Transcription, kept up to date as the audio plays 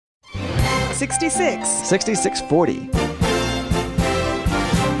66.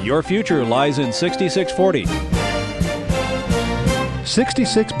 6640. Your future lies in 6640.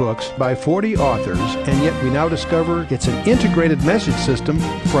 66 books by 40 authors, and yet we now discover it's an integrated message system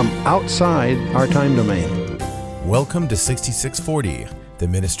from outside our time domain. Welcome to 6640, the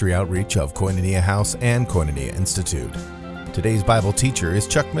ministry outreach of Koinonia House and Koinonia Institute. Today's Bible teacher is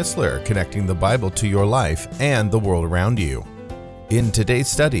Chuck Missler, connecting the Bible to your life and the world around you. In today's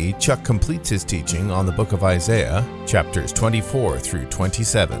study, Chuck completes his teaching on the book of Isaiah, chapters 24 through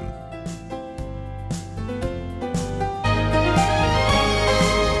 27.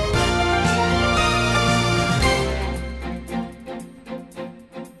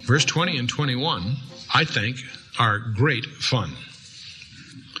 Verse 20 and 21, I think, are great fun.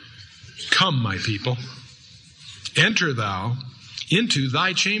 Come, my people, enter thou into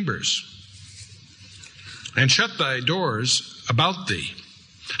thy chambers, and shut thy doors about thee.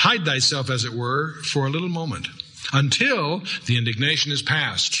 Hide thyself, as it were, for a little moment, until the indignation is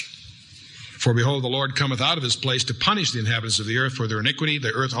past. For behold, the Lord cometh out of his place to punish the inhabitants of the earth for their iniquity.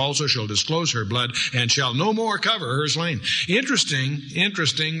 The earth also shall disclose her blood, and shall no more cover her slain.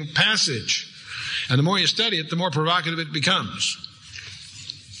 Interesting passage. And the more you study it, the more provocative it becomes.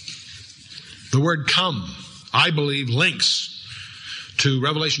 The word come, I believe, links to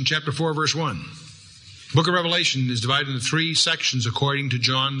Revelation chapter 4, verse 1. The book of Revelation is divided into 3 sections according to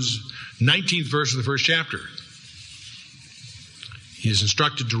John's 19th verse of the first chapter. He is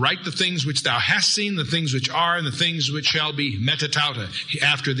instructed to write the things which thou hast seen, the things which are, and the things which shall be metatauta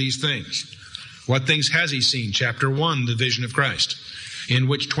after these things. What things has he seen? Chapter 1, the vision of Christ, in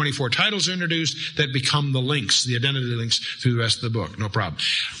which 24 titles are introduced that become the links, the identity links through the rest of the book. No problem.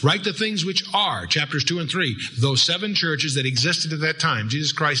 Write the things which are, chapters 2 and 3, those 7 churches that existed at that time.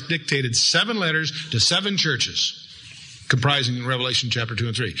 Jesus Christ dictated 7 letters to 7 churches, comprising Revelation chapter 2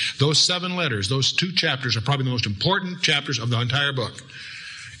 and 3. Those 7 letters, those 2 chapters are probably the most important chapters of the entire book.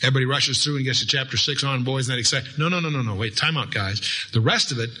 Everybody rushes through and gets to chapter 6 on, boys, and that excited. No. Wait, time out, guys. The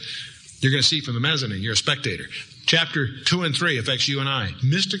rest of it, you're going to see from the mezzanine. You're a spectator. Chapter 2 and 3 affects you and I.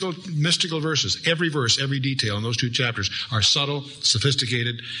 Mystical verses. Every verse, every detail in those 2 chapters are subtle,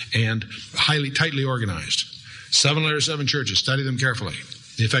 sophisticated, and tightly organized. 7 letters, 7 churches. Study them carefully.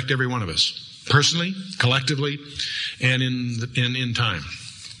 They affect every one of us. Personally, collectively, and in time.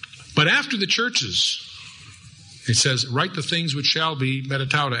 But after the churches, it says, write the things which shall be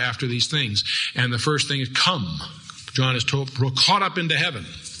metatauta after these things. And the first thing is come. John is told, caught up into heaven.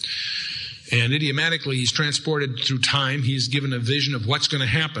 And idiomatically, he's transported through time. He's given a vision of what's going to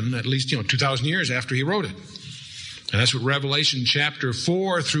happen, at least 2,000 years after he wrote it. And that's what Revelation chapter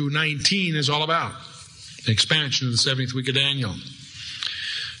 4 through 19 is all about. The expansion of the 70th week of Daniel.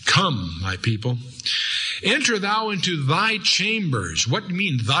 Come, my people, enter thou into thy chambers. What do you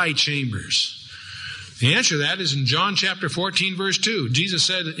mean, thy chambers? The answer to that is in John chapter 14, verse 2. Jesus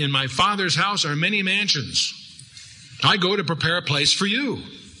said, in my Father's house are many mansions. I go to prepare a place for you.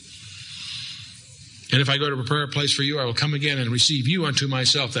 And if I go to prepare a place for you, I will come again and receive you unto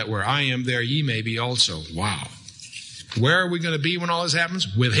myself, that where I am, there ye may be also. Wow. Where are we going to be when all this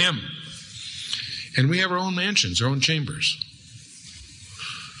happens? With him. And we have our own mansions, our own chambers.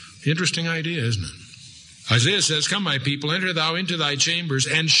 Interesting idea, isn't it? Isaiah says, come, my people, enter thou into thy chambers,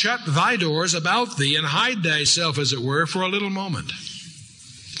 and shut thy doors about thee, and hide thyself, as it were, for a little moment.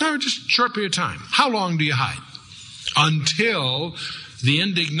 No, just a short period of time. How long do you hide? Until the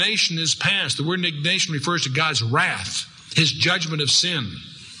indignation is past. The word indignation refers to God's wrath, his judgment of sin.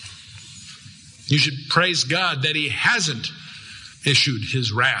 You should praise God that he hasn't issued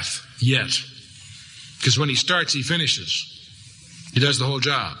his wrath yet. Because when he starts, he finishes. He does the whole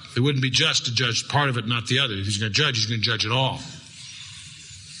job. It wouldn't be just to judge part of it, not the other. If he's going to judge, he's going to judge it all.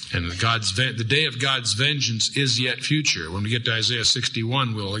 And the day of God's vengeance is yet future. When we get to Isaiah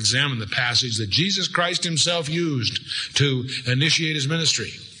 61, we'll examine the passage that Jesus Christ himself used to initiate his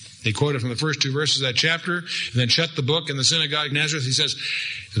ministry. They quoted from the first 2 verses of that chapter, and then shut the book in the synagogue of Nazareth. He says,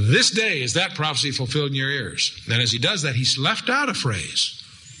 this day is that prophecy fulfilled in your ears. And as he does that, he's left out a phrase.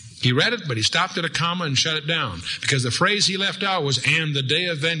 He read it, but he stopped at a comma and shut it down. Because the phrase he left out was, and the day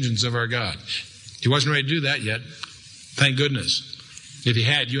of vengeance of our God. He wasn't ready to do that yet. Thank goodness. If he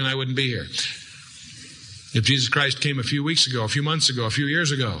had, you and I wouldn't be here. If Jesus Christ came a few weeks ago, a few months ago, a few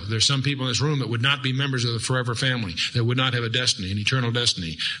years ago, there's some people in this room that would not be members of the forever family, that would not have a destiny, an eternal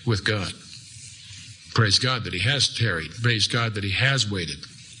destiny with God. Praise God that he has tarried. Praise God that he has waited.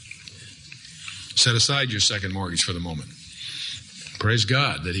 Set aside your second mortgage for the moment. Praise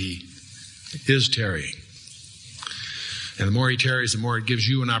God that he is tarrying. And the more he tarries, the more it gives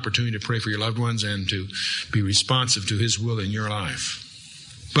you an opportunity to pray for your loved ones and to be responsive to his will in your life.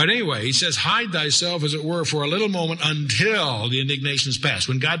 But anyway, he says, hide thyself, as it were, for a little moment until the indignation is past.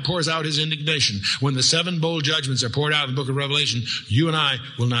 When God pours out his indignation, when the 7 bowl judgments are poured out in the book of Revelation, you and I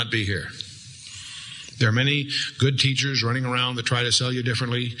will not be here. There are many good teachers running around that try to sell you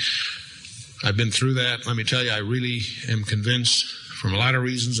differently. I've been through that. Let me tell you, I really am convinced, from a lot of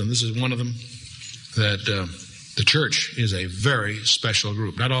reasons, and this is one of them, that the church is a very special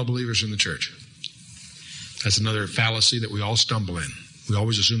group. Not all believers in the church. That's another fallacy that we all stumble in. We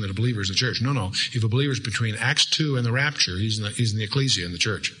always assume that a believer is in the church. No. If a believer is between Acts 2 and the rapture, he's in the ecclesia, in the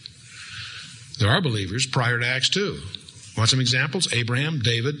church. There are believers prior to Acts 2. Want some examples? Abraham,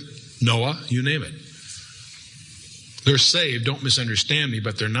 David, Noah, you name it. They're saved, don't misunderstand me,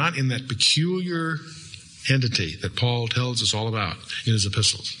 but they're not in that peculiar entity that Paul tells us all about in his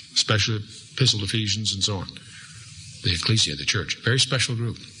epistles, especially Epistle to Ephesians and so on. The ecclesia, the church, very special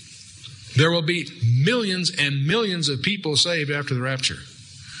group. There will be millions and millions of people saved after the rapture.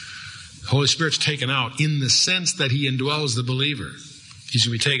 The Holy Spirit's taken out in the sense that he indwells the believer. He's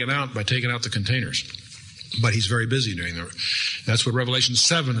going to be taken out by taking out the containers. But he's very busy doing that. That's what Revelation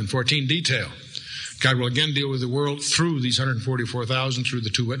 7 and 14 detail. God will again deal with the world through these 144,000, through the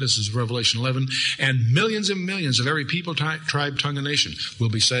 2 witnesses of Revelation 11, and millions of every people, tribe, tongue, and nation will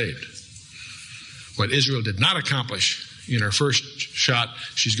be saved. What Israel did not accomplish in her first shot,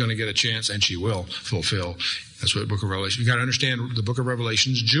 she's going to get a chance, and she will fulfill. That's what the book of Revelation. You've got to understand the book of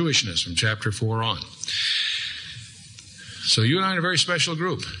Revelation's Jewishness from chapter 4 on. So you and I are a very special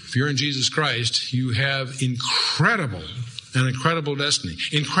group. If you're in Jesus Christ, you have an incredible destiny.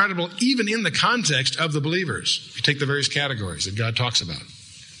 Incredible even in the context of the believers. You take the various categories that God talks about.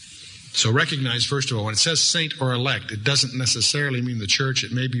 So recognize, first of all, when it says saint or elect, it doesn't necessarily mean the church.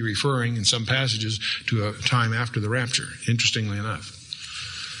 It may be referring in some passages to a time after the rapture, interestingly enough.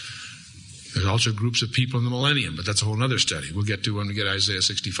 There's also groups of people in the millennium, but that's a whole other study. We'll get to when we get Isaiah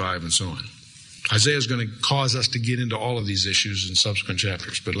 65 and so on. Isaiah is going to cause us to get into all of these issues in subsequent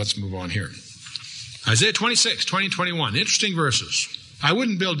chapters, but let's move on here. Isaiah 26, 20, 21. Interesting verses. I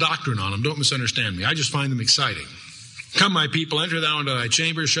wouldn't build doctrine on them. Don't misunderstand me. I just find them exciting. Come, my people, enter thou into thy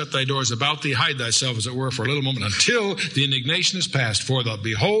chambers, shut thy doors about thee, hide thyself, as it were, for a little moment, until the indignation is past. For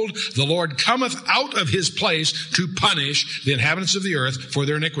behold, the Lord cometh out of his place to punish the inhabitants of the earth for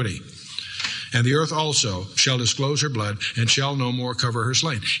their iniquity. And the earth also shall disclose her blood, and shall no more cover her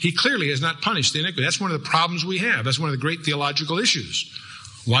slain. He clearly has not punished the iniquity. That's one of the problems we have. That's one of the great theological issues.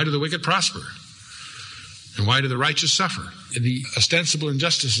 Why do the wicked prosper? And why do the righteous suffer? The ostensible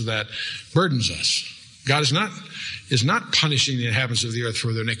injustice of that burdens us. God is not punishing the inhabitants of the earth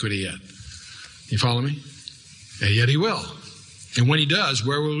for their iniquity yet. You follow me? And yet he will. And when he does,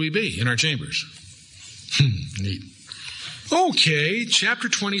 where will we be? In our chambers. Neat. Okay, chapter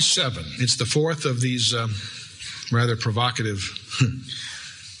 27. It's the fourth of these rather provocative,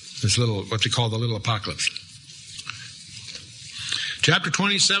 this little, what they call the little apocalypse. Chapter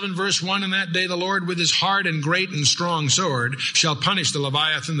 27, verse 1, in that day the Lord with his hard and great and strong sword shall punish the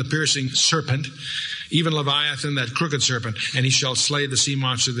Leviathan, the piercing serpent, even Leviathan, that crooked serpent, and he shall slay the sea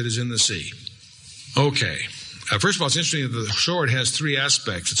monster that is in the sea. Okay. First of all, it's interesting that the sword has 3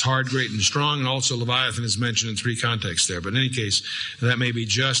 aspects. It's hard, great, and strong, and also Leviathan is mentioned in 3 contexts there. But in any case, that may be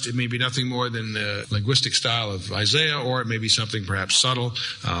it may be nothing more than the linguistic style of Isaiah, or it may be something perhaps subtle.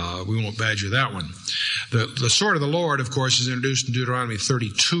 We won't badger that one. The sword of the Lord, of course, is introduced in Deuteronomy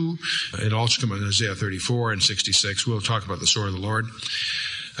 32. It also comes in Isaiah 34 and 66. We'll talk about the sword of the Lord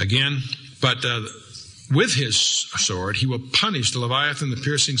again. But with his sword, he will punish the Leviathan, the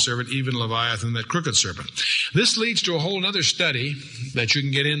piercing serpent, even Leviathan, that crooked serpent. This leads to a whole other study that you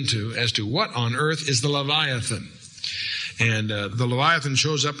can get into as to what on earth is the Leviathan. And the Leviathan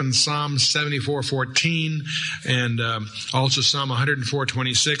shows up in Psalm 74:14 and also Psalm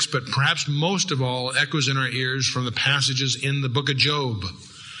 104:26, but perhaps most of all echoes in our ears from the passages in the book of Job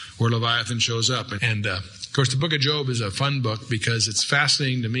where Leviathan shows up. And of course, the book of Job is a fun book because it's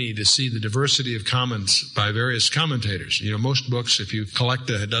fascinating to me to see the diversity of comments by various commentators. You know, most books, if you collect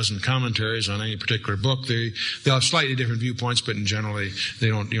a dozen commentaries on any particular book, they'll have slightly different viewpoints, but in generally they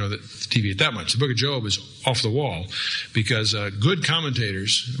don't, deviate that much. The book of Job is off the wall because good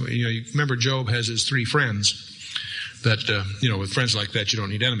commentators, you remember Job has his 3 friends. That, with friends like that, you don't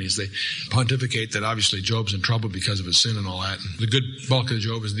need enemies. They pontificate that obviously Job's in trouble because of his sin and all that. And the good bulk of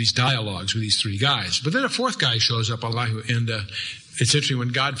Job is these dialogues with these 3 guys. But then a 4th guy shows up, Elihu, and it's interesting when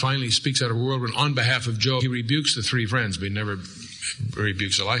God finally speaks out of a whirlwind on behalf of Job, he rebukes the 3 friends, but he never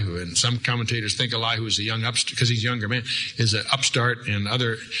rebukes Elihu. And some commentators think Elihu is a young upstart, because he's a younger man, is an upstart, and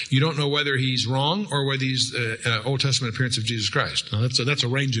you don't know whether he's wrong or whether he's Old Testament appearance of Jesus Christ. Now that's a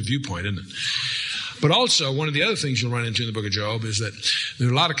range of viewpoint, isn't it? But also, one of the other things you'll run into in the book of Job is that there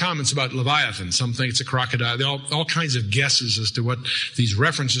are a lot of comments about Leviathan. Some think it's a crocodile. There are all kinds of guesses as to what these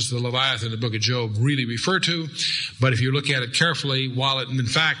references to the Leviathan in the book of Job really refer to. But if you look at it carefully, while it, in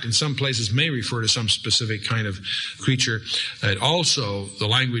fact, in some places may refer to some specific kind of creature, it also, the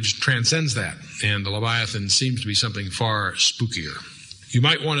language transcends that. And the Leviathan seems to be something far spookier. You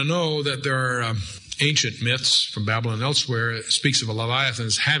might want to know that there are ancient myths from Babylon and elsewhere. It speaks of a Leviathan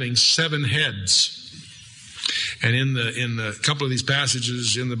as having 7 heads. And in the couple of these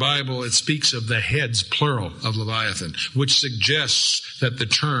passages in the Bible, it speaks of the heads, plural, of Leviathan, which suggests that the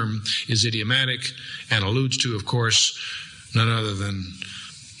term is idiomatic and alludes to, of course, none other than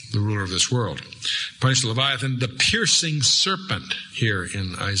the ruler of this world. Punish the Leviathan, the piercing serpent, here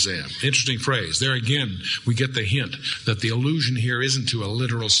in Isaiah. Interesting phrase. There again, we get the hint that the allusion here isn't to a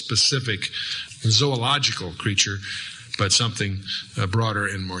literal, specific, zoological creature, but something broader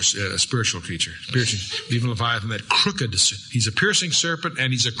and more spiritual creature. Even Leviathan, that crooked, he's a piercing serpent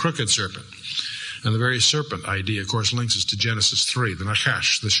and he's a crooked serpent. And the very serpent idea, of course, links us to Genesis 3, the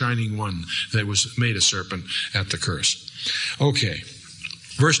Nachash, the shining one that was made a serpent at the curse. Okay.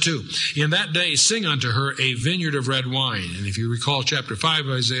 Verse 2, in that day sing unto her a vineyard of red wine. And if you recall chapter 5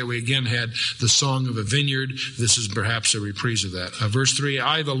 of Isaiah, we again had the song of a vineyard. This is perhaps a reprise of that. Verse 3,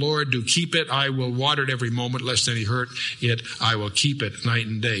 I, the Lord, do keep it. I will water it every moment, lest any hurt it. I will keep it night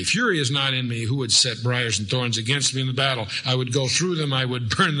and day. Fury is not in me. Who would set briars and thorns against me in the battle? I would go through them. I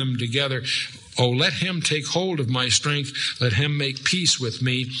would burn them together. Oh, let him take hold of my strength. Let him make peace with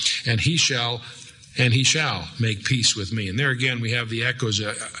me, and he shall make peace with me. And there again we have the echoes,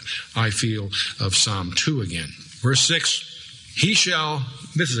 I feel, of Psalm 2 again. Verse 6,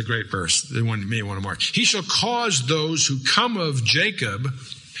 this is a great verse, the one you may want to mark. He shall cause those who come of Jacob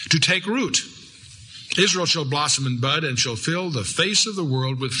to take root. Israel shall blossom and bud and shall fill the face of the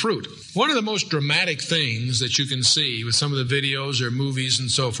world with fruit. One of the most dramatic things that you can see with some of the videos or movies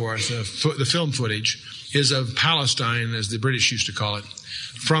and so forth, the film footage, is of Palestine, as the British used to call it,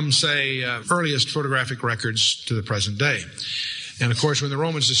 from, say, earliest photographic records to the present day. And, of course, when the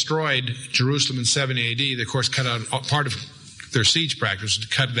Romans destroyed Jerusalem in 70 AD, they, of course, cut out part of their siege practice to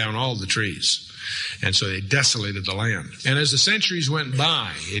cut down all the trees. And so they desolated the land. And as the centuries went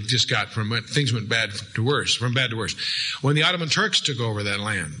by, it just got things went from bad to worse. When the Ottoman Turks took over that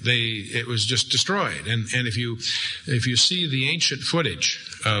land, it was just destroyed. And if you see the ancient footage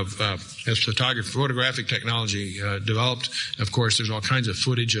of as photographic technology developed, of course, there's all kinds of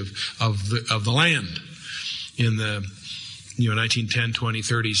footage of the land in the 1910, 20,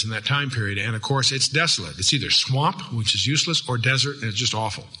 30s, in that time period. And of course, it's desolate. It's either swamp, which is useless, or desert, and it's just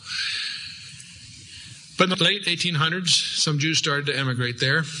awful. But in the late 1800s, some Jews started to emigrate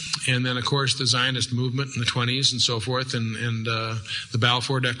there. And then, of course, the Zionist movement in the 20s and so forth, and the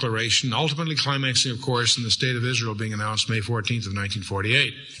Balfour Declaration, ultimately climaxing, of course, in the State of Israel being announced May 14th of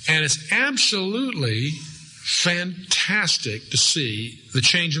 1948. And it's absolutely fantastic to see the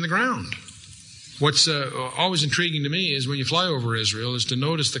change in the ground. What's always intriguing to me is when you fly over Israel is to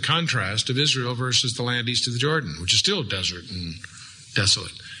notice the contrast of Israel versus the land east of the Jordan, which is still desert and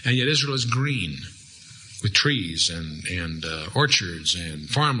desolate. And yet Israel is green, with trees and orchards and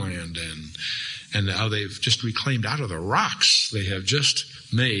farmland, and how they've just reclaimed out of the rocks. They have just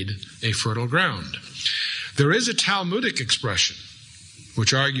made a fertile ground. There is a Talmudic expression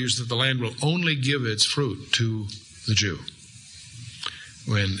which argues that the land will only give its fruit to the Jew.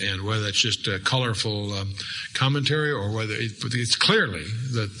 And whether it's just a colorful commentary or whether it's clearly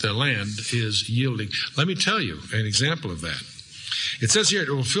that the land is yielding. Let me tell you an example of that. It says here, it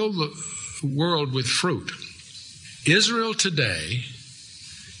will fill the world with fruit. Israel today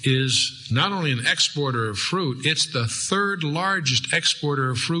is not only an exporter of fruit, it's the third largest exporter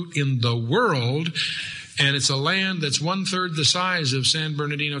of fruit in the world, and it's a land that's 1/3 the size of San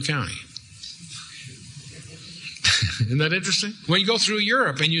Bernardino County. Isn't that interesting? When you go through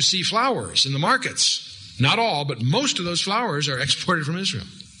Europe and you see flowers in the markets, not all, but most of those flowers are exported from Israel.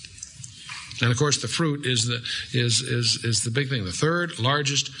 And of course, the fruit is the big thing. The third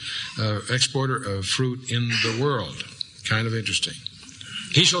largest exporter of fruit in the world. Kind of interesting.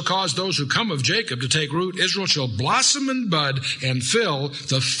 He shall cause those who come of Jacob to take root. Israel shall blossom and bud and fill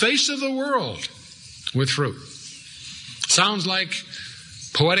the face of the world with fruit. Sounds like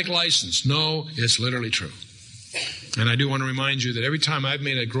poetic license. No, it's literally true. And I do want to remind you that every time I've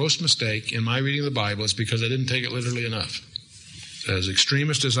made a gross mistake in my reading of the Bible, it's because I didn't take it literally enough. As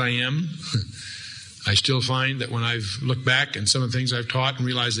extremist as I am, I still find that when I've looked back and some of the things I've taught and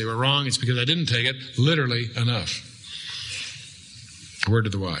realized they were wrong, it's because I didn't take it literally enough. Word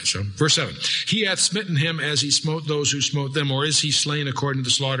of the wise. So, verse 7. He hath smitten him as he smote those who smote them, or is he slain according to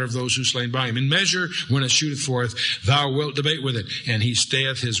the slaughter of those who slain by him? In measure, when it shooteth forth, thou wilt debate with it. And he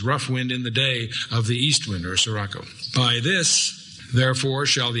stayeth his rough wind in the day of the east wind, or Sirocco. By this, therefore,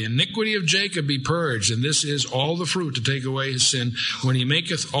 shall the iniquity of Jacob be purged, and this is all the fruit to take away his sin, when he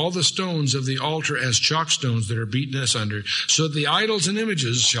maketh all the stones of the altar as chalk stones that are beaten asunder, so that the idols and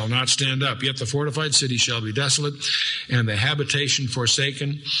images shall not stand up. Yet the fortified city shall be desolate, and the habitation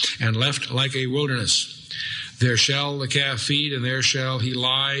forsaken, and left like a wilderness. There shall the calf feed, and there shall he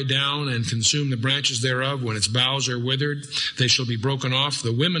lie down and consume the branches thereof. When its boughs are withered, they shall be broken off.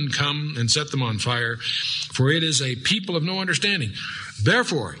 The women come and set them on fire, for it is a people of no understanding.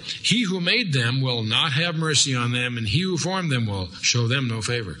 Therefore, he who made them will not have mercy on them, and he who formed them will show them no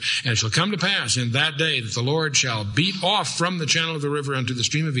favor. And it shall come to pass in that day that the Lord shall beat off from the channel of the river unto the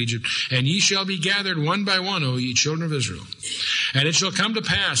stream of Egypt, and ye shall be gathered one by one, O ye children of Israel. And it shall come to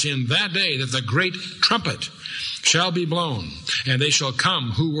pass in that day that the great trumpet shall be blown, and they shall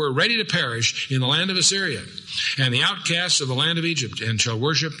come who were ready to perish in the land of Assyria, and the outcasts of the land of Egypt, and shall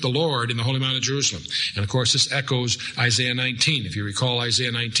worship the Lord in the holy mount of Jerusalem. And of course, this echoes Isaiah 19. If you recall,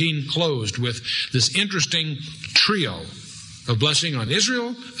 Isaiah 19 closed with this interesting trio of blessing on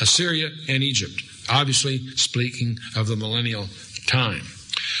Israel, Assyria, and Egypt, obviously speaking of the millennial time.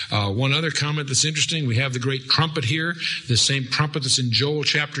 One other comment that's interesting, we have the great trumpet here, the same trumpet that's in Joel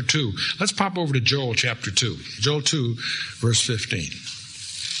chapter 2. Let's pop over to Joel chapter 2. Joel 2, verse 15.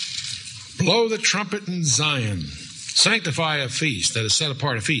 Blow the trumpet in Zion, sanctify a feast, that is set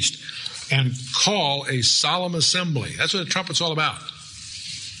apart a feast, and call a solemn assembly. That's what the trumpet's all about.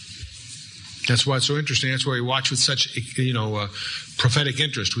 That's why it's so interesting. That's why we watch with such, prophetic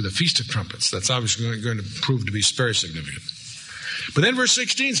interest with the Feast of Trumpets. That's obviously going to prove to be very significant. But then verse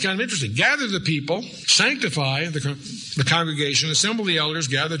 16 is kind of interesting. Gather the people, sanctify the congregation, assemble the elders,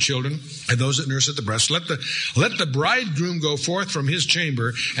 gather the children, and those that nurse at the breast. Let the bridegroom go forth from his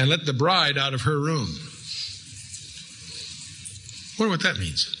chamber, and let the bride out of her room. I wonder what that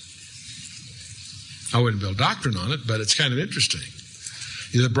means. I wouldn't build doctrine on it, but it's kind of interesting.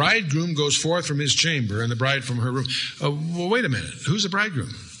 The bridegroom goes forth from his chamber, and the bride from her room. Well, wait a minute. Who's the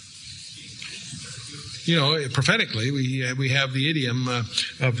bridegroom? Prophetically, we have the idiom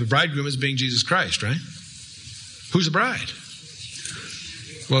of the bridegroom as being Jesus Christ, right? Who's the bride?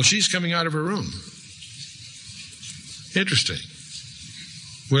 Well, she's coming out of her room. Interesting.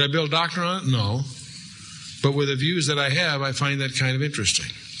 Would I build doctrine on it? No. But with the views that I have, I find that kind of interesting.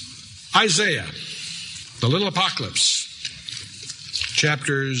 Isaiah, the little apocalypse,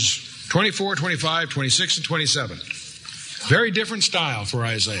 chapters 24, 25, 26, and 27. Very different style for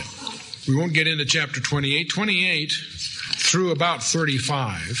Isaiah. We won't get into chapter 28. 28 through about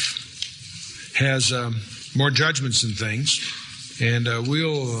 35 has more judgments and things. And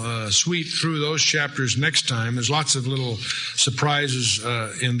we'll sweep through those chapters next time. There's lots of little surprises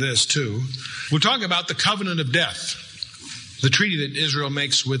in this, too. We'll talk about the covenant of death, the treaty that Israel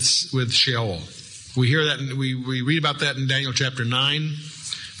makes with Sheol. We hear that, we read about that in Daniel chapter 9,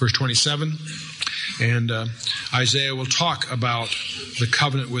 verse 27. And Isaiah will talk about the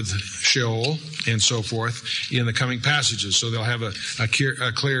covenant with Sheol and so forth in the coming passages. So they'll have a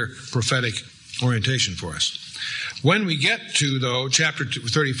clear prophetic orientation for us. When we get to, though, chapter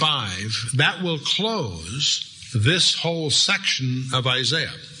 35, that will close this whole section of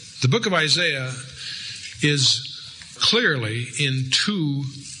Isaiah. The book of Isaiah is clearly in two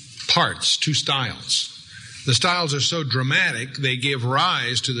parts, two styles. The styles are so dramatic, they give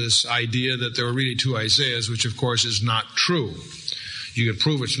rise to this idea that there are really two Isaiahs, which of course is not true. You can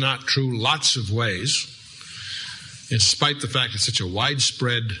prove it's not true lots of ways, in spite of the fact it's such a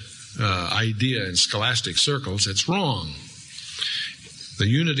widespread idea in scholastic circles. It's wrong. The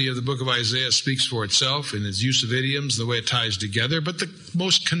unity of the book of Isaiah speaks for itself in its use of idioms, the way it ties together. But the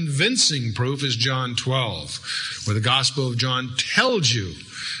most convincing proof is John 12, where the Gospel of John tells you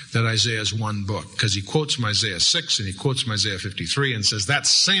that Isaiah is one book, because he quotes from Isaiah 6 and he quotes from Isaiah 53 and says that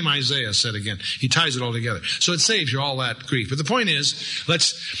same Isaiah said again. He ties it all together. So it saves you all that grief. But the point is,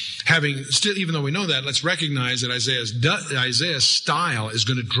 even though we know that, let's recognize that Isaiah's style is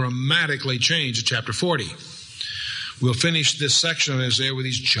going to dramatically change at chapter 40. We'll finish this section of Isaiah with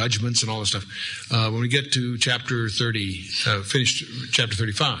these judgments and all this stuff. When we get to chapter 30, finish chapter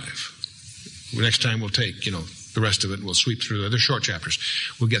 35, next time we'll take, the rest of it, and we'll sweep through. They're short chapters.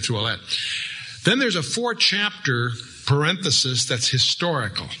 We'll get through all that. Then there's a 4-chapter parenthesis that's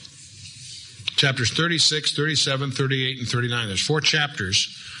historical. Chapters 36, 37, 38, and 39. There's 4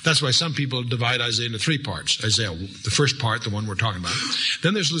 chapters. That's why some people divide Isaiah into 3 parts. Isaiah, the first part, the one we're talking about.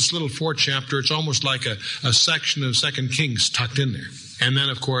 Then there's this little 4th chapter. It's almost like a section of 2 Kings tucked in there. And then,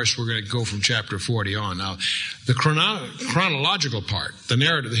 of course, we're going to go from chapter 40 on. Now, the chronological part, the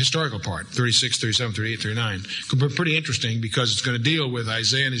narrative, the historical part, 36, 37, 38, 39, could be pretty interesting because it's going to deal with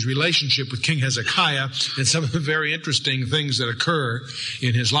Isaiah and his relationship with King Hezekiah and some of the very interesting things that occur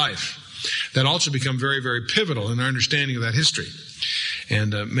in his life that also become very, very pivotal in our understanding of that history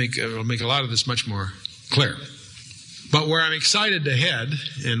and it'll make a lot of this much more clear. But where I'm excited to head,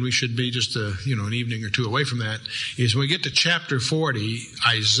 and we should be just an evening or two away from that, is when we get to chapter 40,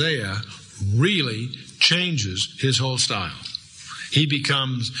 Isaiah really changes his whole style. He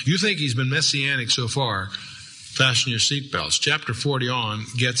becomes, you think he's been messianic so far, fasten your seatbelts. Chapter 40 on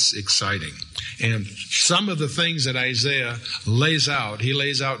gets exciting. And some of the things that Isaiah lays out, he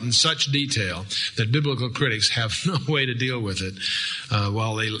lays out in such detail that biblical critics have no way to deal with it.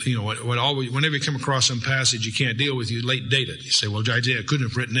 Whenever you come across some passage you can't deal with, you late date it. You say, well, Isaiah couldn't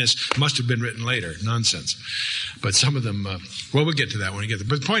have written this, must have been written later. Nonsense. But some of them, we'll get to that when we get there.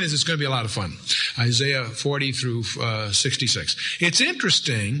 But the point is, it's going to be a lot of fun. Isaiah 40 through 66. It's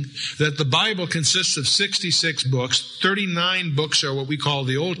interesting that the Bible consists of 66 books. 39 books are what we call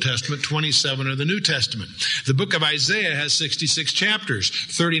the Old Testament, 27 are the New Testament. The book of Isaiah has 66 chapters.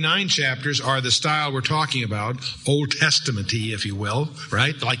 39 chapters are the style we're talking about, Old Testament-y, if you will,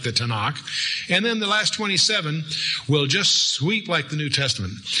 right? Like the Tanakh. And then the last 27 will just sweep like the New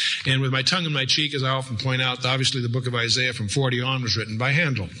Testament. And with my tongue in my cheek, as I often point out, obviously the book of Isaiah from 40 on was written by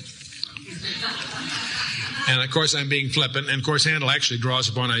Handel. And, of course, I'm being flippant. And, of course, Handel actually draws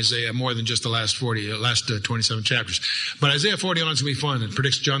upon Isaiah more than just the last 27 chapters. But Isaiah 40 on is going to be fun. It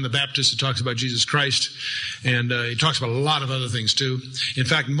predicts John the Baptist. It talks about Jesus Christ. And it talks about a lot of other things, too. In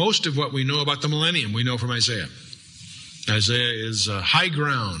fact, most of what we know about the millennium, we know from Isaiah. Isaiah is high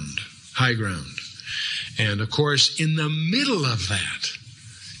ground. And, of course, in the middle of that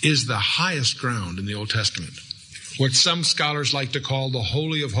is the highest ground in the Old Testament, what some scholars like to call the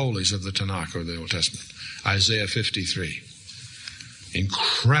Holy of Holies of the Tanakh or the Old Testament. Isaiah 53.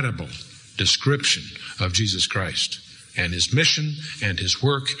 Incredible description of Jesus Christ and his mission and his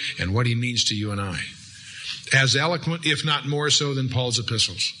work and what he means to you and I. As eloquent, if not more so, than Paul's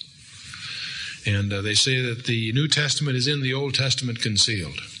epistles. And they say that the New Testament is in the Old Testament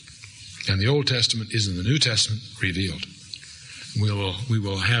concealed. And the Old Testament is in the New Testament revealed. We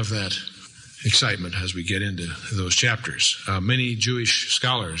will have that excitement as we get into those chapters. Many Jewish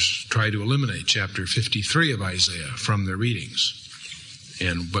scholars try to eliminate chapter 53 of Isaiah from their readings.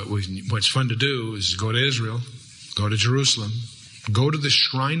 But what's fun to do is go to Israel, go to Jerusalem, go to the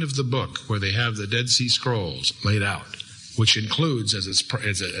shrine of the book where they have the Dead Sea Scrolls laid out, which includes as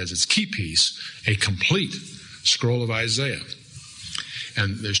its key piece a complete scroll of Isaiah.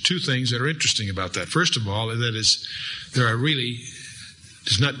 And there's two things that are interesting about that. First of all, it's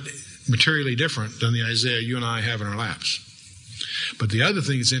not materially different than the Isaiah you and I have in our laps. But the other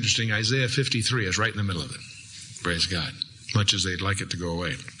thing that's interesting, Isaiah 53 is right in the middle of it. Praise God. Much as they'd like it to go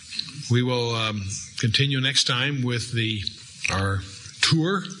away. We will continue next time with our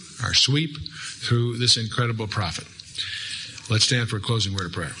tour, our sweep through this incredible prophet. Let's stand for a closing word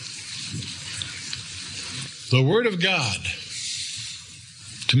of prayer. The Word of God.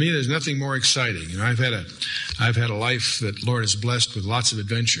 To me, there's nothing more exciting. I've had a life that the Lord has blessed with lots of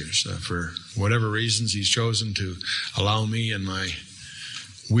adventures. For whatever reasons, He's chosen to allow me in my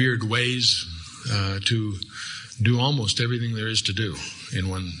weird ways to do almost everything there is to do at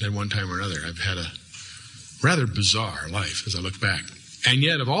one time or another. I've had a rather bizarre life as I look back. And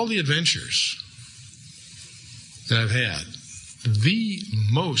yet, of all the adventures that I've had, the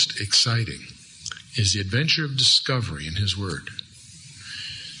most exciting is the adventure of discovery in His Word.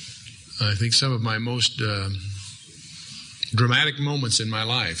 I think some of my most dramatic moments in my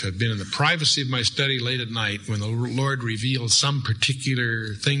life have been in the privacy of my study late at night when the Lord revealed some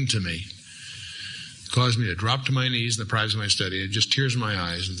particular thing to me. It caused me to drop to my knees in the privacy of my study and just tears in my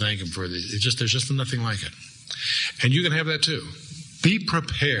eyes and thank Him for there's just nothing like it. And you can have that too. Be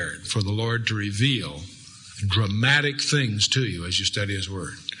prepared for the Lord to reveal dramatic things to you as you study His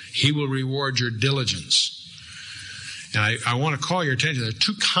Word. He will reward your diligence. And I want to call your attention. There are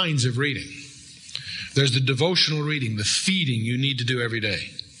two kinds of reading. There's the devotional reading, the feeding you need to do every day.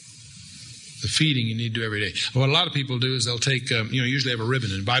 The feeding you need to do every day. What a lot of people do is they'll take, usually have a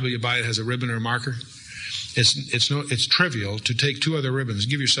ribbon. In the Bible you buy it has a ribbon or a marker. It's trivial to take two other ribbons.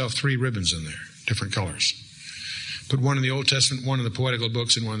 Give yourself 3 ribbons in there, different colors. Put one in the Old Testament, one in the poetical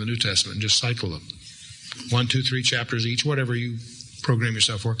books, and one in the New Testament, and just cycle them. 1, 2, 3 chapters each, whatever you program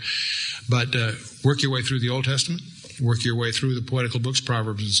yourself for. But work your way through the Old Testament. Work your way through the poetical books,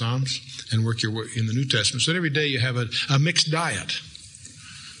 Proverbs and Psalms, and work your way in the New Testament. So that every day you have a mixed diet.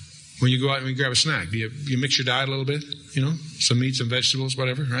 When you go out and you grab a snack, do you mix your diet a little bit? Some meat, some vegetables,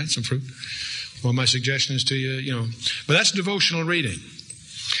 whatever, right? Some fruit. Well, my suggestion is to you, but that's devotional reading.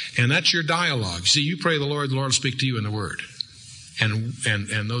 And that's your dialogue. See, you pray the Lord will speak to you in the Word.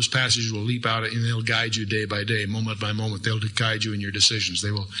 And those passages will leap out and they'll guide you day by day, moment by moment. They'll guide you in your decisions.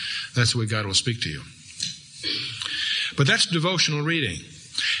 That's the way God will speak to you. But that's devotional reading.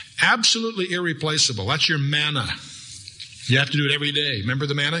 Absolutely irreplaceable. That's your manna. You have to do it every day. Remember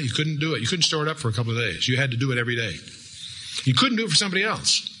the manna? You couldn't do it. You couldn't store it up for a couple of days. You had to do it every day. You couldn't do it for somebody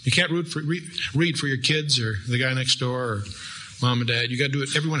else. You can't read for your kids or the guy next door or mom and dad. You got to do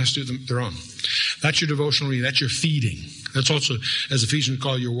it. Everyone has to do their own. That's your devotional reading. That's your feeding. That's also, as Ephesians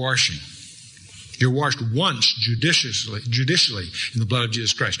call, your washing. You're washed once judicially in the blood of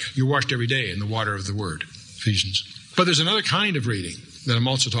Jesus Christ. You're washed every day in the water of the Word, Ephesians. But there's another kind of reading that I'm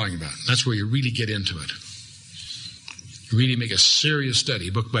also talking about. That's where you really get into it. You really make a serious study,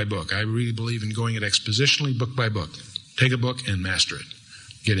 book by book. I really believe in going it expositionally, book by book. Take a book and master it.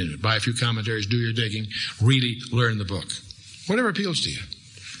 Get into it. Buy a few commentaries, do your digging, really learn the book. Whatever appeals to you.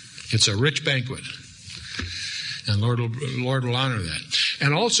 It's a rich banquet. And Lord will honor that.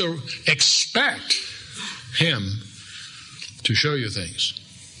 And also expect Him to show you things,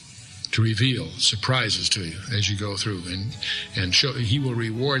 to reveal surprises to you as you go through. And show, He will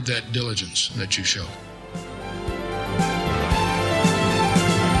reward that diligence that you show.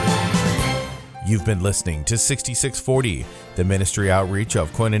 You've been listening to 6640, the ministry outreach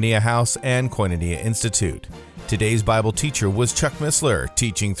of Koinonia House and Koinonia Institute. Today's Bible teacher was Chuck Missler,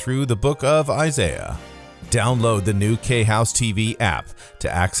 teaching through the book of Isaiah. Download the new K-House TV app to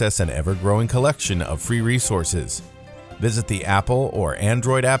access an ever-growing collection of free resources. Visit the Apple or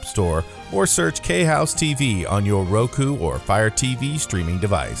Android App Store or search K-House TV on your Roku or Fire TV streaming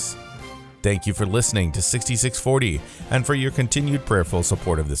device. Thank you for listening to 6640 and for your continued prayerful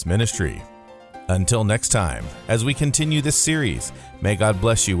support of this ministry. Until next time, as we continue this series, may God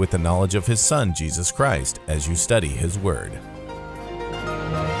bless you with the knowledge of His Son, Jesus Christ, as you study His Word.